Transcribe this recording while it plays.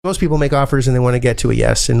Most people make offers and they want to get to a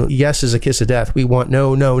yes, and yes is a kiss of death. We want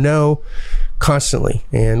no, no, no constantly.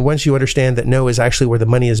 And once you understand that no is actually where the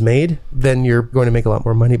money is made, then you're going to make a lot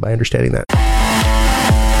more money by understanding that.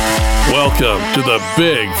 Welcome to the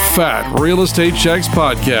Big Fat Real Estate Checks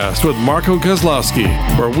podcast with Marco Kozlowski,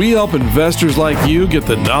 where we help investors like you get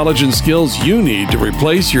the knowledge and skills you need to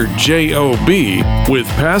replace your JOB with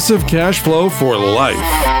passive cash flow for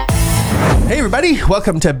life. Hey everybody,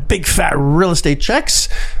 welcome to Big Fat Real Estate Checks.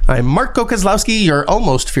 I'm Marco Kozlowski, your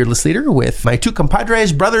almost fearless leader, with my two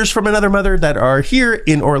compadres, brothers from another mother, that are here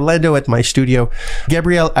in Orlando at my studio,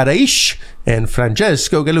 Gabriel Araish and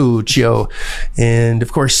Francesco Galluccio. And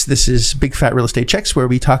of course, this is Big Fat Real Estate Checks, where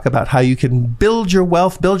we talk about how you can build your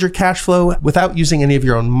wealth, build your cash flow without using any of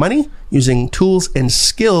your own money, using tools and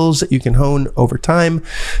skills that you can hone over time.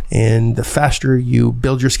 And the faster you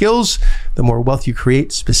build your skills, the more wealth you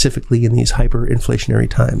create, specifically in these hyperinflationary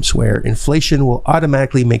times where inflation will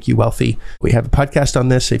automatically make you wealthy. We have a podcast on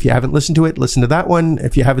this. If you haven't listened to it, listen to that one.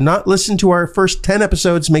 If you have not listened to our first 10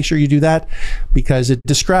 episodes, make sure you do that, because it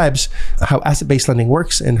describes how asset-based lending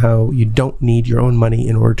works and how you don't need your own money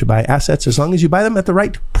in order to buy assets, as long as you buy them at the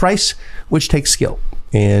right price, which takes skill.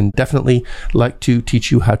 And definitely like to teach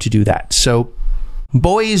you how to do that. So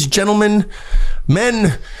boys, gentlemen,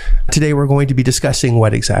 men, today we're going to be discussing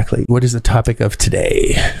what exactly? What is the topic of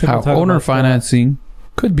today? How owner financing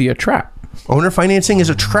could be a trap. Owner financing is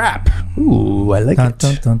a trap. Ooh, I like it.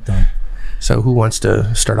 Dun, dun, dun. So who wants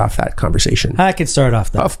to start off that conversation? I can start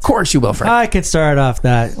off that. Of course you will, Frank. I can start off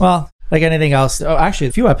that. Well, like anything else. Oh, actually,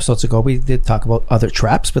 a few episodes ago, we did talk about other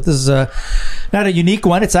traps, but this is not a unique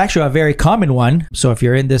one. It's actually a very common one. So if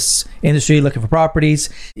you're in this industry looking for properties,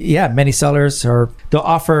 many sellers they'll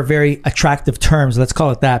offer very attractive terms. Let's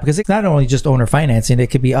call it that, because it's not only just owner financing. It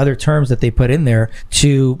could be other terms that they put in there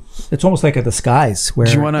it's almost like a disguise. Where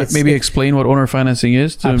do you want to maybe explain what owner financing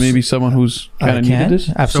is to maybe someone who's kind of new to this?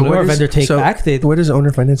 Absolutely. Or vendor take back. What is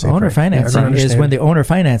owner financing? Owner financing is when the owner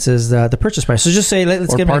finances the purchase price. So just say,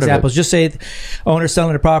 let's give an example. Just say owner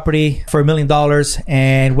selling a property for $1 million,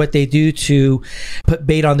 and what they do to put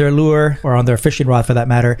bait on their lure, or on their fishing rod for that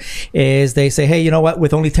matter, is they say, hey, you know what,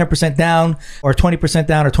 with only 10% down or 20%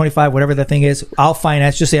 down or 25, whatever that thing is, I'll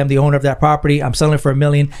finance. Just say I'm the owner of that property, I'm selling it for $1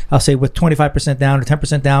 million. I'll say with 25% down or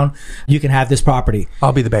 10% down, you can have this property.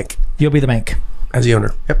 I'll be the bank. You'll be the bank. As the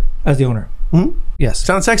owner. Yep. As the owner. Mm-hmm. Yes.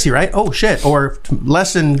 Sounds sexy, right? Oh shit. Or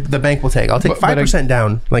less than the bank will take. I'll take 5%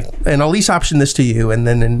 down, and I'll lease option this to you, and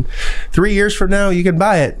then in 3 years from now you can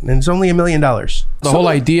buy it, and it's only $1 million. The whole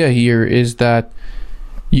idea here is that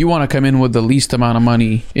you want to come in with the least amount of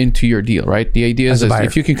money into your deal, right? The idea is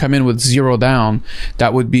if you can come in with zero down,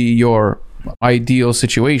 that would be your ideal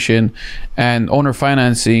situation. And owner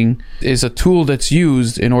financing is a tool that's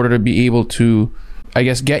used in order to be able to, I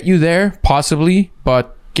guess, get you there, possibly,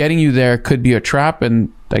 but getting you there could be a trap, and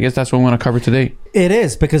I guess that's what we want to cover today. It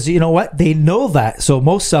is, because you know what? They know that. So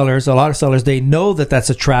most sellers, a lot of sellers, they know that that's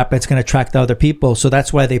a trap. It's going to attract other people. So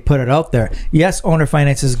that's why they put it out there. Yes, owner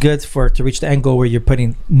finance is good to reach the end goal where you're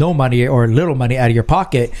putting no money or little money out of your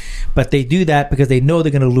pocket. But they do that because they know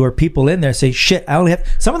they're going to lure people in there. Say, shit, I only have,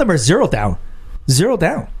 some of them are zero down.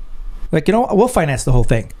 Like, you know what? We'll finance the whole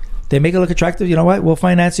thing. They make it look attractive. You know what? We'll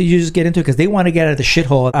finance it. You just get into it because they want to get out of the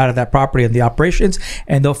shithole, out of that property and the operations,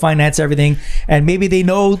 and they'll finance everything. And maybe they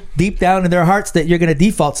know deep down in their hearts that you're going to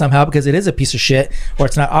default somehow because it is a piece of shit or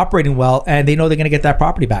it's not operating well, and they know they're going to get that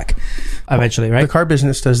property back eventually, right? The car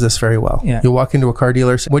business does this very well. Yeah. You walk into a car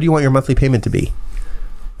dealer, say, what do you want your monthly payment to be?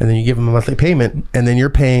 And then you give them a monthly payment, and then you're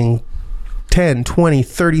paying $10,000,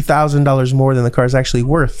 $20,000, $30,000 more than the car's actually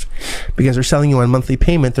worth, because they're selling you on monthly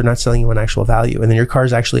payment. They're not selling you on actual value, and then your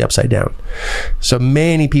car's actually upside down. So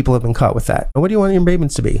many people have been caught with that. What do you want your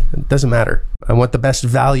payments to be? It doesn't matter. I want the best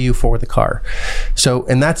value for the car. So,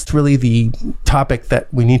 and that's really the topic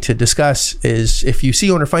that we need to discuss, is if you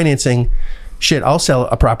see owner financing, shit, I'll sell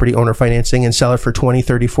a property owner financing and sell it for 20,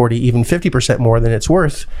 30, 40, even 50% more than it's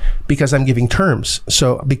worth, because I'm giving terms.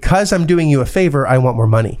 So because I'm doing you a favor, I want more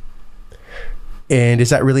money. And is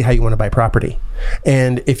that really how you want to buy property?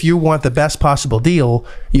 And if you want the best possible deal,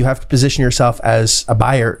 you have to position yourself as a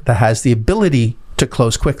buyer that has the ability to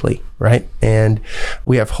close quickly, right? And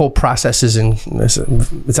we have whole processes, and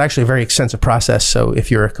it's actually a very extensive process. So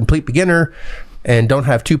if you're a complete beginner and don't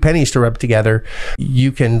have two pennies to rub together,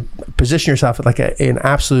 you can position yourself like an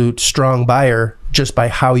absolute strong buyer just by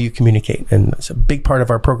how you communicate. And it's a big part of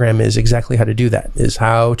our program is exactly how to do that, is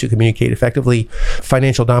how to communicate effectively,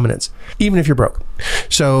 financial dominance, even if you're broke.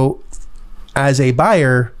 So as a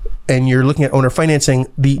buyer, and you're looking at owner financing,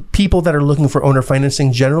 the people that are looking for owner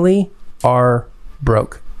financing generally are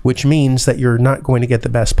broke. which means that you're not going to get the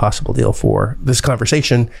best possible deal for this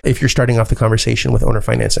conversation if you're starting off the conversation with owner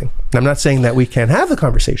financing. And I'm not saying that we can't have the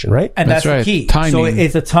conversation, right? And that's right. The key. Timing. So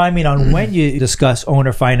it's the timing on when you discuss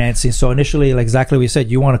owner financing. So initially, like exactly what we said,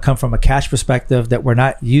 you want to come from a cash perspective that we're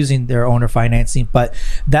not using their owner financing, but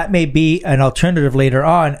that may be an alternative later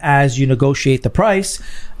on as you negotiate the price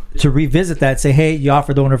to revisit that, say, hey, you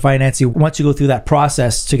offered owner financing. Once you go through that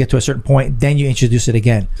process to get to a certain point, then you introduce it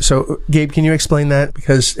again. So, Gabe, can you explain that?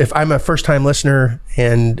 Because if I'm a first-time listener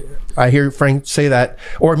and I hear Frank say that,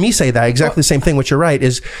 or me say that, exactly the same thing, which you're right,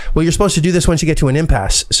 is, well, you're supposed to do this once you get to an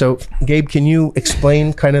impasse. So, Gabe, can you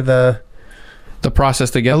explain kind of the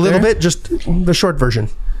process to get there? A little bit, just the short version,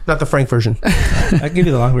 not the Frank version. I can give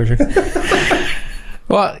you the long version.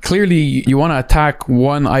 Well, clearly, you want to attack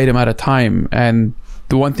one item at a time, and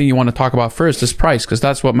the one thing you want to talk about first is price, because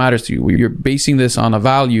that's what matters to you. You're basing this on a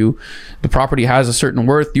value. The property has a certain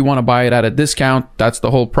worth. You want to buy it at a discount. That's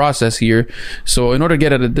the whole process here. So in order to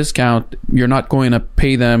get at a discount, you're not going to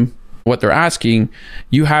pay them what they're asking.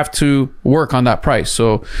 You have to work on that price.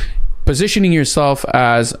 So positioning yourself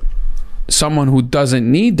as someone who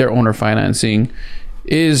doesn't need their owner financing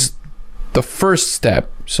is the first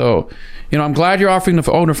step. So, I'm glad you're offering the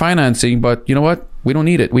owner financing, but you know what? We don't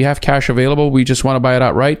need it. We have cash available. We just want to buy it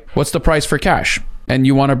outright. What's the price for cash? And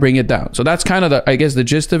you want to bring it down. So that's kind of the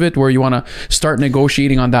gist of it, where you want to start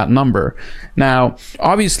negotiating on that number. Now,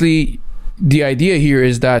 obviously, the idea here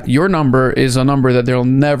is that your number is a number that they're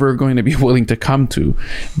never going to be willing to come to.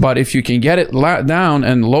 But if you can get it down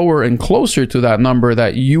and lower and closer to that number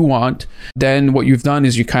that you want, then what you've done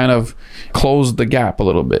is you kind of close the gap a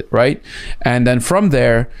little bit, right? And then from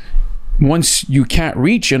there, once you can't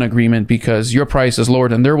reach an agreement because your price is lower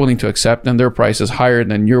than they're willing to accept and their price is higher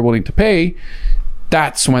than you're willing to pay,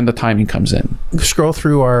 that's when the timing comes in. Scroll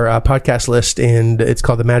through our podcast list, and it's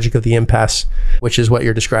called The Magic of the Impasse, which is what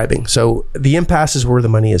you're describing. So the impasse is where the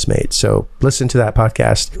money is made. So listen to that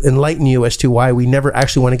podcast, enlighten you as to why we never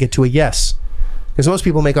actually want to get to a yes. Because most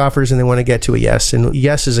people make offers and they want to get to a yes. And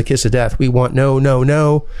yes is a kiss of death. We want no, no,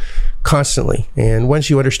 no constantly. And once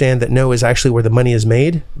you understand that no is actually where the money is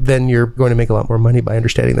made, then you're going to make a lot more money by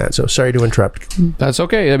understanding that. So sorry to interrupt. That's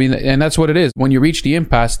okay. I mean, and that's what it is. When you reach the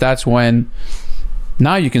impasse, that's when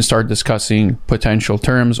now you can start discussing potential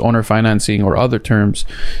terms, owner financing or other terms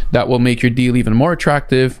that will make your deal even more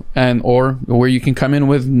attractive, and or where you can come in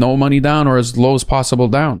with no money down or as low as possible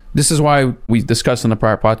down. This is why we discussed in the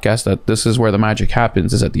prior podcast that this is where the magic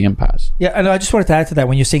happens, is at the impasse. Yeah, and I just wanted to add to that.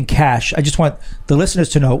 When you're saying cash, I just want the listeners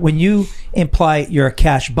to know, when you imply you're a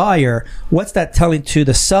cash buyer, what's that telling to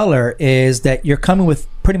the seller is that you're coming with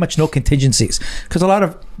pretty much no contingencies. Because a lot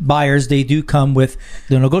of buyers, they do come with,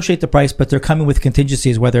 they'll negotiate the price, but they're coming with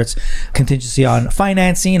contingencies, whether it's contingency on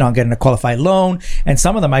financing, on getting a qualified loan. And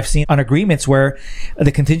some of them I've seen on agreements where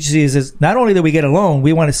the contingency is not only that we get a loan,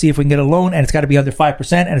 we want to see if we can get a loan, and it's got to be under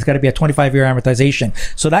 5% and it's got to be a 25-year amortization.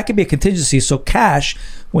 So that could be a contingency. So cash,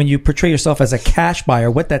 when you portray yourself as a cash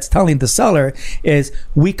buyer, what that's telling the seller is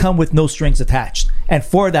we come with no strings attached. And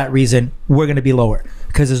for that reason, we're going to be lower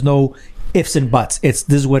because there's no ifs and buts. This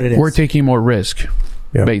is what it is. We're taking more risk,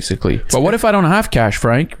 basically. But what if I don't have cash,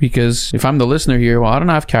 Frank? Because if I'm the listener here, well, I don't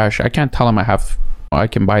have cash. I can't tell them I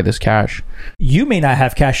can buy this cash. You may not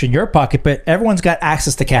have cash in your pocket, but everyone's got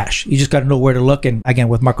access to cash. You just got to know where to look. And again,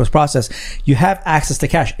 with Marco's process, you have access to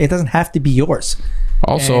cash. It doesn't have to be yours.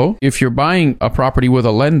 Also, if you're buying a property with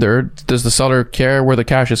a lender, does the seller care where the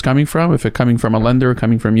cash is coming from? If it's coming from a lender or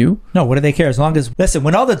coming from you? No, what do they care? As long as, listen,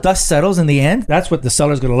 when all the dust settles in the end, that's what the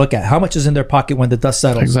seller's going to look at. How much is in their pocket when the dust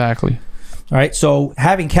settles? Exactly. All right. So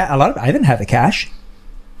having cash, I didn't have the cash,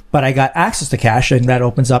 but I got access to cash, and that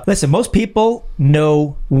opens up. Listen, most people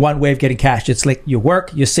know one way of getting cash. It's like you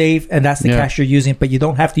work, you save, and that's the cash you're using, but you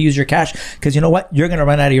don't have to use your cash because you know what? You're going to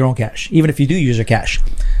run out of your own cash, even if you do use your cash.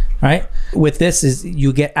 Right? With this is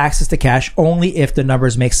you get access to cash only if the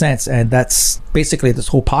numbers make sense. And that's basically this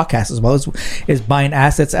whole podcast as well, is buying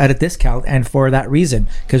assets at a discount. And for that reason,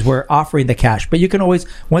 because we're offering the cash. But you can always,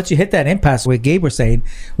 once you hit that impasse, what Gabe was saying,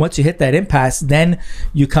 once you hit that impasse, then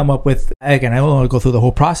you come up with, again, I don't want to go through the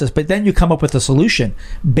whole process, but then you come up with a solution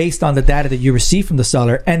based on the data that you receive from the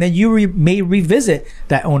seller. And then you may revisit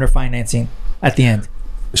that owner financing at the end.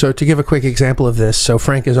 So to give a quick example of this, so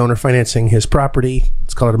Frank is owner financing his property.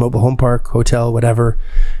 Let's call it a mobile home park, hotel, whatever.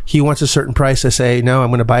 He wants a certain price. I say, no,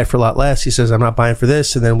 I'm going to buy it for a lot less. He says, I'm not buying for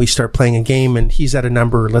this. And then we start playing a game, and he's at a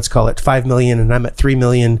number, let's call it 5 million, and I'm at 3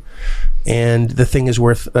 million. And the thing is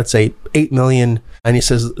worth, let's say, 8 million. And he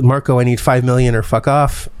says, Marco, I need 5 million or fuck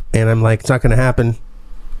off. And I'm like, it's not going to happen.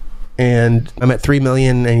 and I'm at 3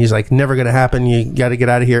 million, and he's like, never going to happen. You got to get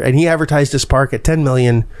out of here. And he advertised his park at 10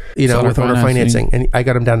 million, with owner financing, and I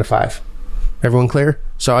got him down to 5. Everyone clear?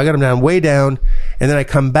 So I got him down way down, and then I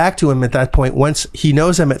come back to him at that point. Once he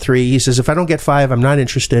knows I'm at 3, he says, if I don't get 5, I'm not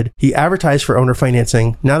interested. He advertised for owner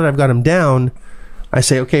financing. Now that I've got him down, I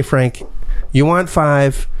say, okay, Frank, you want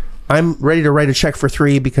 5. I'm ready to write a check for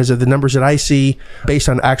 3 because of the numbers that I see based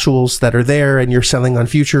on actuals that are there, and you're selling on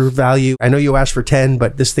future value. I know you asked for 10,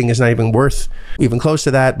 but this thing is not even worth even close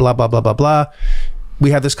to that, blah, blah, blah, blah, blah.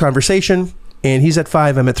 We have this conversation, and he's at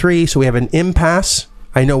 5, I'm at 3, so we have an impasse.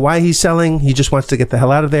 I know why he's selling. He just wants to get the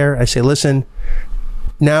hell out of there. I say, listen,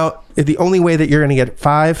 now the only way that you're going to get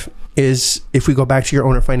 5 is if we go back to your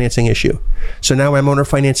owner financing issue. So now I'm owner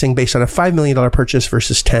financing based on a $5 million purchase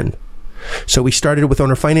versus 10. So we started with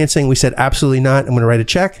owner financing. We said, absolutely not. I'm going to write a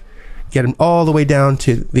check, get him all the way down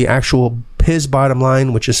to the actual, his bottom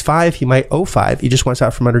line, which is 5. He might owe 5. He just wants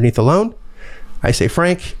out from underneath the loan. I say,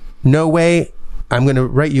 Frank, no way. I'm going to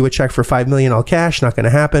write you a check for $5 million all cash. Not going to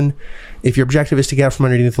happen. If your objective is to get out from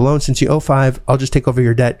underneath the loan, since you owe 5, I'll just take over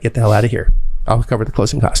your debt. Get the hell out of here. I'll cover the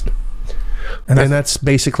closing cost. And that's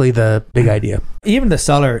basically the big idea. Even the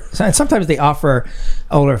seller, and sometimes they offer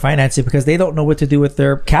owner financing because they don't know what to do with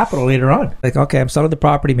their capital later on. Like, okay, I'm selling the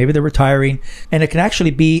property, maybe they're retiring, and it can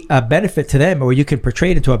actually be a benefit to them, or you can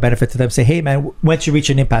portray it into a benefit to them. Say, hey man, once you reach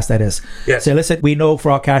an impasse, that is. Yes. Say, listen, we know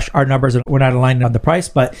for all cash, our numbers, we're not aligned on the price,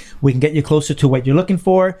 but we can get you closer to what you're looking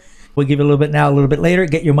for. We'll give you a little bit now, a little bit later,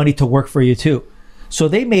 get your money to work for you too. So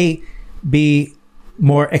they may be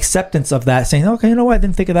more acceptance of that, saying, okay, you know what, I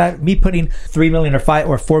didn't think of that. Me putting 3 million or 5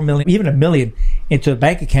 or 4 million, even $1 million into a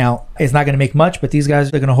bank account is not going to make much, but these guys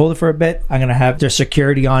are going to hold it for a bit. I'm going to have their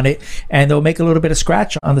security on it, and they'll make a little bit of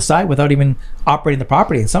scratch on the side without even operating the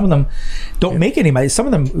property. And some of them don't make any money. Some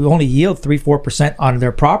of them only yield 3-4% on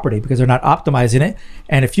their property because they're not optimizing it.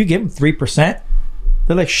 And if you give them 3%,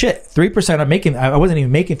 they're like, shit, 3%. I wasn't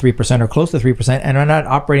even making 3% or close to 3%, and I'm not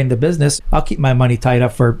operating the business. I'll keep my money tied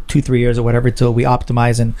up for 2-3 years or whatever until we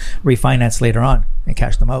optimize and refinance later on and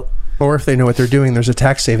cash them out. Or if they know what they're doing, there's a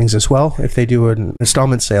tax savings as well. If they do an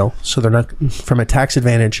installment sale, so they're not, from a tax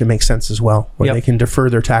advantage, it makes sense as well, where they can defer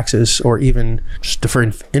their taxes or even just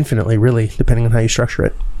defer infinitely, really, depending on how you structure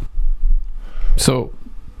it. So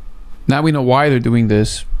now we know why they're doing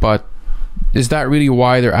this, but is that really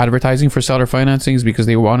why they're advertising for seller financing? Is because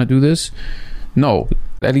they want to do this? No,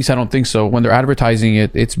 at least I don't think so. When they're advertising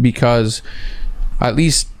it, it's because at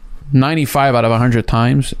least 95 out of 100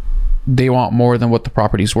 times they want more than what the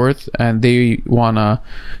property's worth, and they want to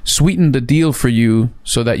sweeten the deal for you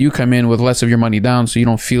so that you come in with less of your money down so you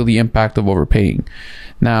don't feel the impact of overpaying.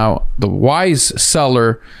 Now, the wise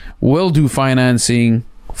seller will do financing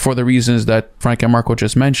for the reasons that Frank and Marco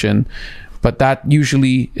just mentioned, but that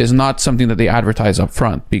usually is not something that they advertise up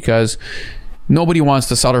front, because nobody wants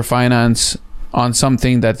to seller finance on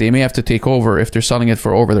something that they may have to take over if they're selling it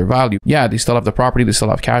for over their value. Yeah, they still have the property, they still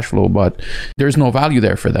have cash flow, but there's no value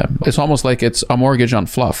there for them. It's almost like it's a mortgage on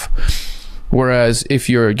fluff. Whereas if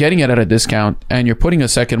you're getting it at a discount and you're putting a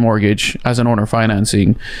second mortgage as an owner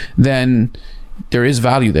financing, then there is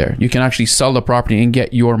value there. You can actually sell the property and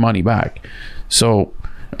get your money back. So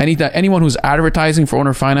anyone who's advertising for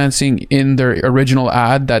owner financing in their original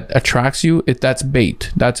ad that attracts you, that's bait.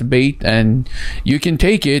 That's bait, and you can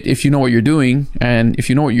take it if you know what you're doing. And if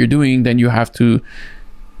you know what you're doing, then you have to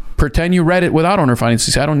pretend you read it without owner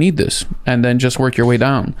financing. Say, I don't need this, and then just work your way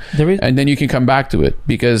down. And then you can come back to it,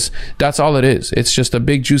 because that's all it is. It's just a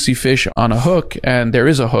big juicy fish on a hook, and there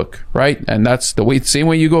is a hook, right? And that's the way, same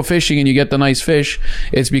way you go fishing and you get the nice fish,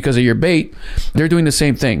 it's because of your bait. They're doing the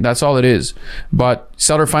same thing. That's all it is. But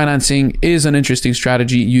seller financing is an interesting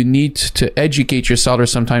strategy. You need to educate your seller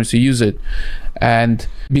sometimes to use it, and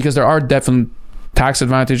because there are definite tax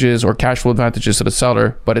advantages or cash flow advantages to the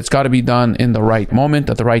seller, but it's got to be done in the right moment,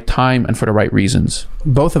 at the right time, and for the right reasons.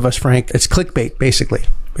 Both of us, Frank, it's clickbait, basically.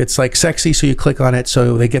 It's like sexy, so you click on it,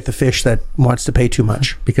 so they get the fish that wants to pay too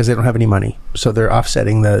much because they don't have any money. So they're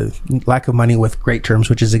offsetting the lack of money with great terms,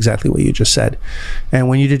 which is exactly what you just said. And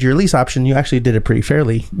when you did your lease option, you actually did it pretty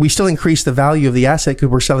fairly. We still increased the value of the asset because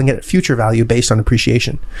we're selling it at future value based on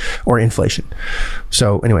appreciation or inflation.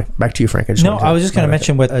 So anyway, back to you, Frank. I was just going to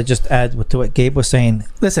mention just add to what Gabe was saying.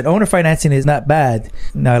 Listen, owner financing is not bad.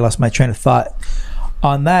 Now I lost my train of thought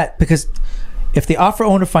on that, because if they offer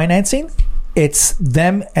owner financing, it's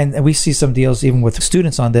them, and we see some deals even with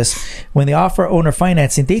students on this. When they offer owner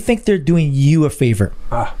financing, they think they're doing you a favor.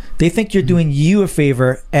 They think you're doing you a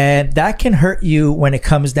favor, and that can hurt you when it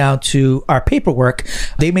comes down to our paperwork.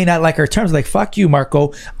 They may not like our terms, like, fuck you,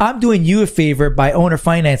 Marco. I'm doing you a favor by owner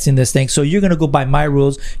financing this thing, so you're going to go by my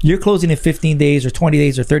rules. You're closing in 15 days or 20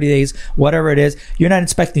 days or 30 days, whatever it is. You're not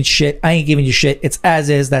inspecting shit. I ain't giving you shit. It's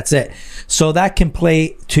as is, that's it. So that can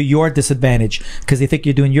play to your disadvantage because they think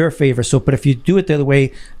you're doing your favor. So, but if you do it the other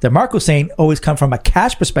way that Marco's saying, always come from a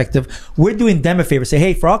cash perspective, we're doing them a favor. Say,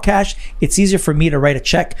 hey, for all cash, it's easier for me to write a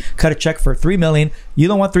check, cut a check for $3 million. You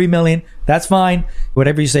don't want $3 million. That's fine.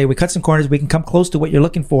 Whatever you say, we cut some corners. We can come close to what you're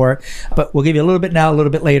looking for, but we'll give you a little bit now, a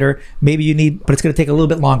little bit later. Maybe you need, but it's going to take a little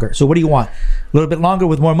bit longer. So what do you want? A little bit longer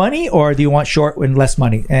with more money, or do you want short with less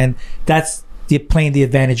money? And that's playing the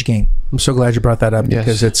advantage game. I'm so glad you brought that up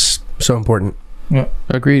because it's so important. Yeah.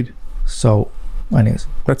 Agreed. So anyways,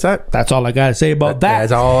 that's that. That's all I got to say about that.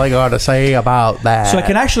 That's all I got to say about that. So it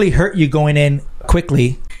can actually hurt you going in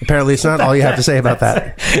quickly. Apparently, it's not all you have to say about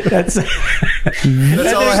that. That's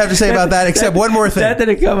all I have to say about that, except one more thing. That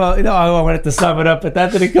didn't come out. No, I wanted to sum it up, but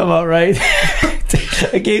that didn't come out right.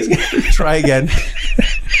 Try again.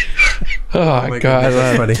 Oh my God,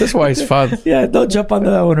 that's funny. That's why it's fun. Yeah, don't jump on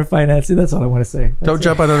the owner financing. That's all I want to say. Don't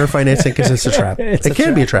jump on owner financing because it's a trap. It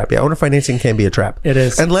can be a trap. Yeah, owner financing can be a trap. It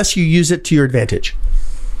is. Unless you use it to your advantage.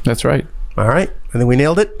 That's right. All right. I think we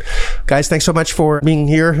nailed it. Guys, thanks so much for being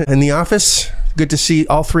here in the office. Good to see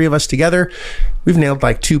all three of us together. We've nailed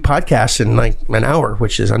like 2 podcasts in like an hour,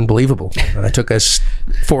 which is unbelievable. It took us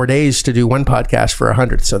 4 days to do 1 podcast for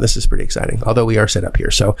 100. So this is pretty exciting, although we are set up here.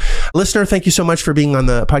 So listener, thank you so much for being on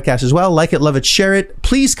the podcast as well. Like it, love it, share it.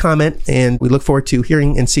 Please comment. And we look forward to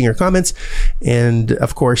hearing and seeing your comments. And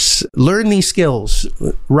of course, learn these skills.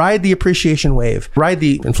 Ride the appreciation wave. Ride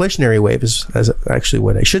the inflationary wave is actually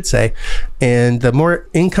what I should say. And the more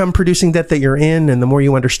income producing debt that you're in and the more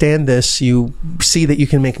you understand this, you see that you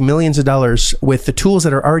can make millions of dollars with the tools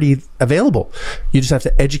that are already available. You just have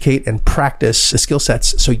to educate and practice the skill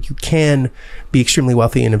sets so you can be extremely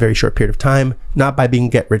wealthy in a very short period of time, not by being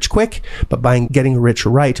get rich quick, but by getting rich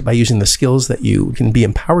right, by using the skills that you can be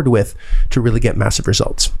empowered with to really get massive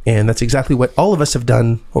results. And that's exactly what all of us have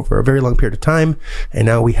done over a very long period of time. And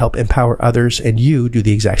now we help empower others, and you do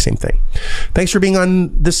the exact same thing. Thanks for being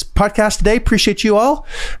on this podcast today. Appreciate you all.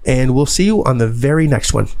 And we'll see you on the very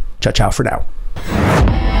next one. Ciao, ciao for now.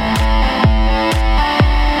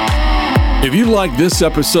 If you like this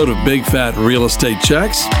episode of Big Fat Real Estate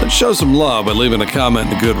Checks, then show some love by leaving a comment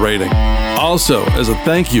and a good rating. Also, as a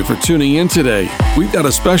thank you for tuning in today, we've got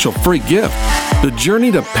a special free gift. The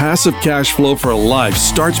journey to passive cash flow for life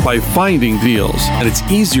starts by finding deals, and it's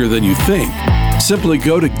easier than you think. Simply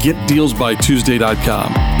go to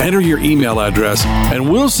getdealsbytuesday.com, enter your email address, and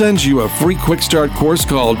we'll send you a free quick start course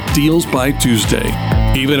called Deals by Tuesday.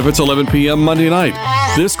 Even if it's 11 p.m. Monday night,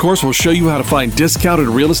 this course will show you how to find discounted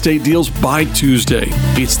real estate deals by Tuesday.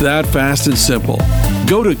 It's that fast and simple.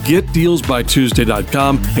 Go to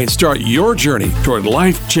getdealsbytuesday.com and start your journey toward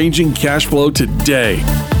life-changing cash flow today.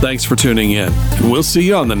 Thanks for tuning in, and we'll see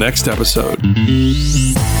you on the next episode.